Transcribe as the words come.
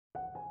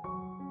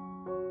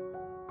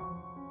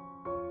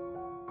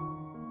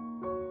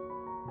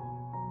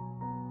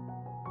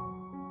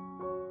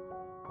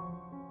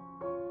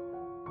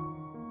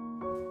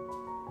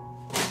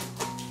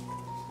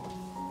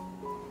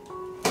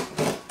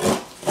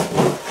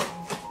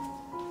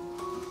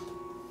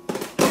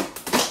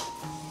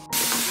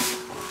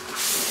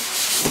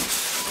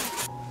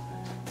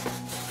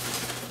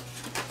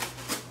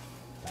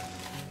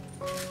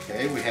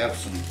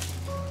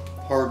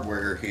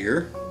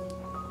here.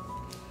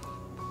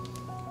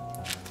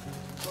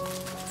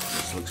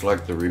 This looks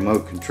like the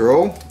remote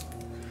control.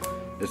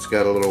 It's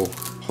got a little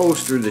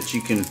holster that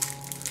you can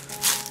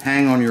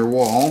hang on your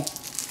wall.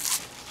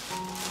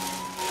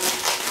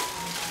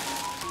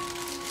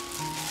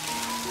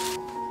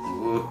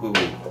 Woohoo!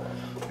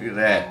 Look at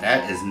that.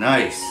 That is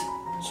nice.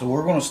 So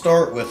we're going to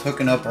start with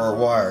hooking up our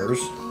wires.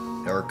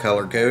 They are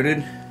color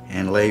coded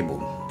and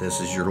labeled. This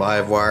is your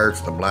live wire,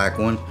 it's the black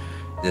one.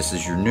 This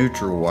is your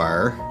neutral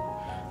wire,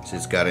 so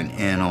it's got an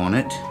N on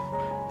it.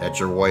 That's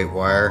your white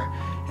wire,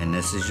 and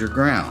this is your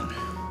ground.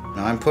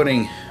 Now I'm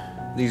putting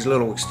these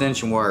little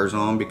extension wires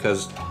on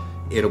because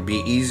it'll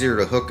be easier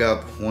to hook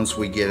up once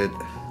we get it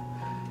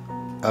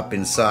up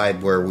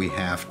inside where we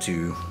have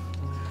to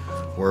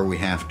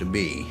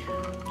be.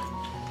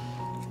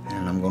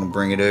 And I'm going to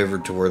bring it over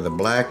to where the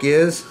black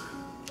is.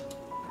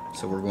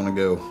 So we're going to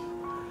go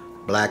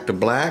black to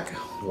black,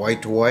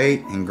 white to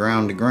white, and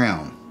ground to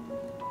ground.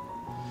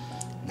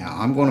 Now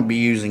I'm going to be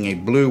using a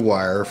blue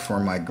wire for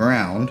my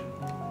ground.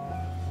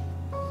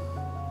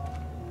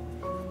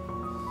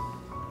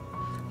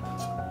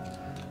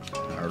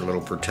 Our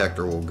little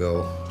protector will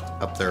go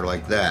up there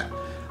like that.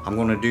 I'm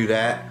going to do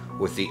that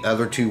with the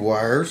other two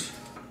wires.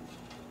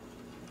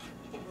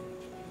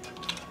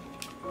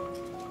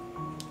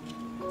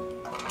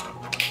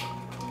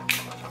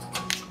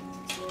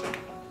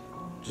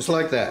 Just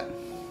like that.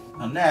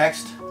 Now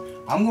next,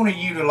 I'm going to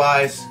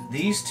utilize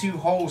these two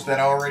holes that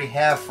I already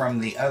have from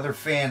the other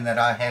fan that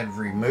I had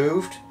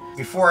removed.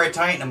 Before I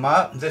tighten them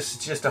up, this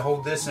is just to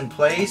hold this in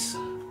place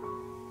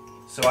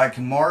so I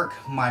can mark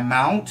my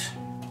mount.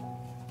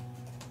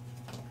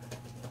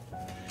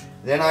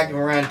 Then I can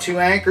run 2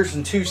 anchors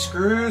and 2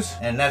 screws,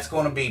 and that's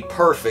going to be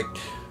perfect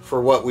for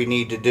what we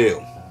need to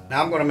do.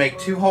 Now I'm going to make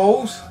 2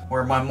 holes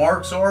where my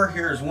marks are.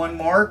 Here's one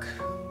mark.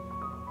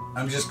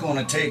 I'm just going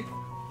to take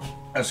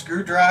a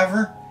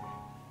screwdriver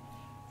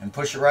and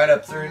push it right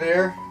up through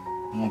there.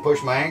 I'm going to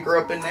push my anchor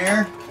up in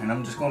there, and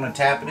I'm just going to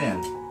tap it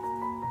in.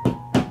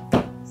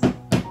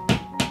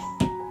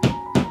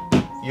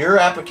 Your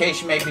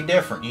application may be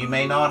different. You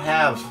may not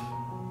have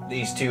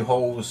these 2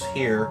 holes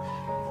here.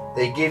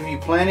 They give you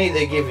plenty.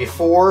 They give you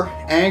 4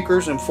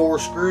 anchors and 4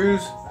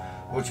 screws,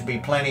 which would be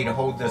plenty to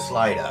hold this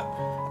light up.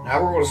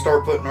 Now we're going to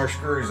start putting our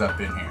screws up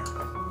in here.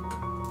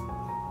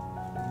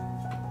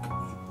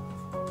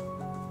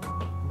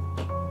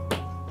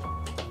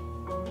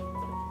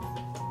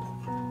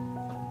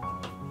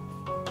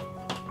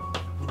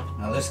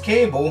 Now this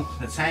cable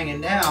that's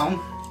hanging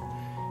down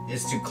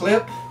is to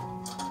clip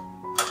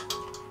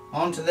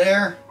onto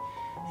there,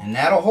 and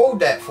that'll hold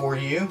that for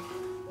you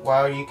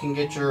while you can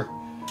get your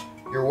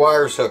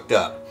wires hooked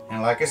up.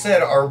 And like I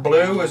said, our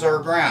blue is our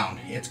ground.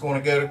 It's going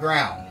to go to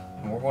ground.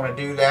 And we're going to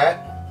do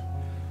that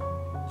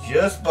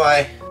just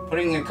by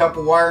putting a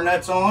couple wire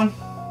nuts on.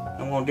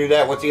 I'm going to do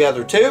that with the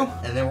other 2,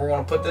 and then we're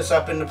going to put this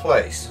up into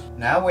place.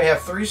 Now we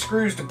have 3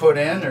 screws to put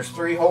in. There's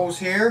 3 holes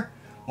here.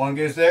 One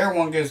goes there,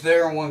 one goes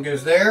there, and one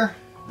goes there.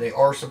 They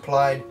are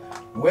supplied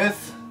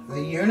with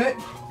the unit.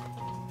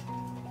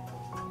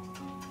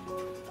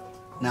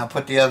 Now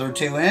put the other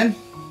 2 in.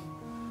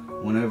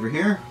 One over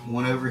here,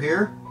 one over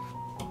here.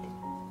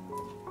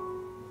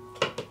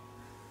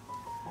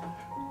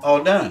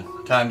 All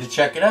done. Time to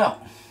check it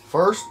out.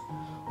 First,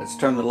 let's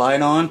turn the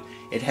light on.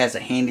 It has a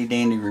handy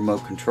dandy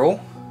remote control.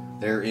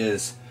 There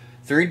is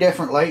 3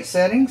 different light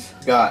settings.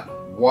 It's got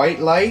white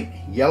light,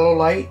 yellow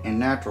light, and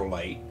natural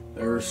light.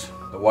 There's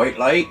the white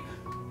light,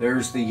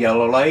 there's the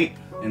yellow light,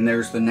 and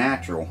there's the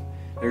natural.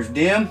 There's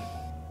dim,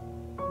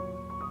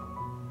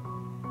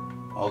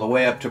 all the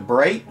way up to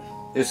bright.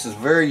 This is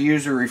very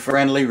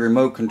user-friendly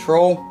remote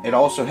control. It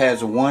also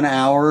has a 1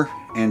 hour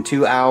and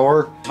 2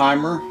 hour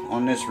timer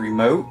on this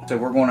remote. So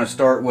we're going to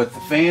start with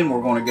the fan.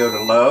 We're going to go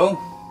to low.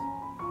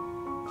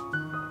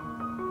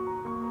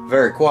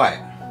 Very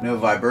quiet. No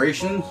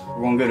vibrations.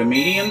 We're going to go to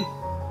medium.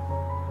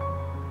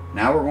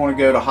 Now we're going to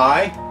go to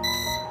high.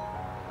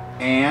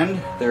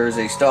 And there is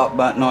a stop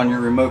button on your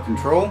remote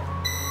control.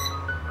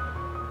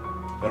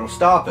 That'll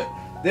stop it.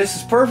 This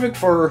is perfect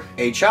for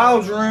a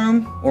child's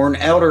room or an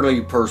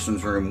elderly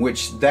person's room,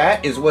 which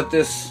that is what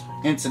this,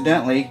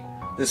 incidentally,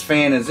 this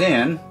fan is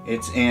in.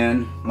 It's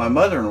in my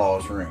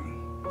mother-in-law's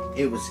room.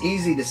 It was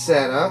easy to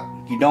set up.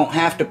 You don't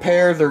have to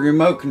pair the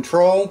remote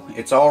control.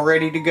 It's all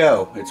ready to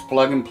go. It's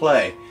plug and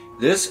play.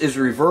 This is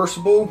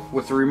reversible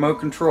with the remote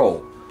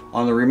control.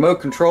 On the remote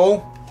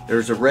control,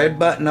 there's a red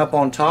button up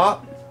on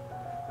top.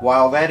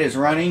 While that is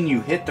running,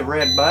 you hit the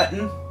red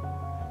button.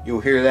 You'll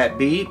hear that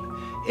beep.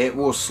 It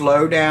will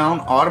slow down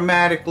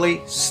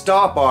automatically,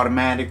 stop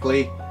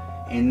automatically,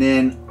 and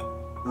then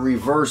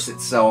reverse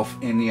itself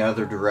in the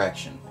other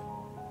direction.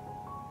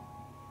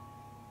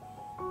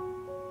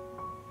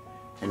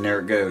 And there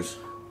it goes.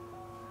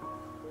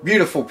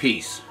 Beautiful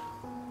piece.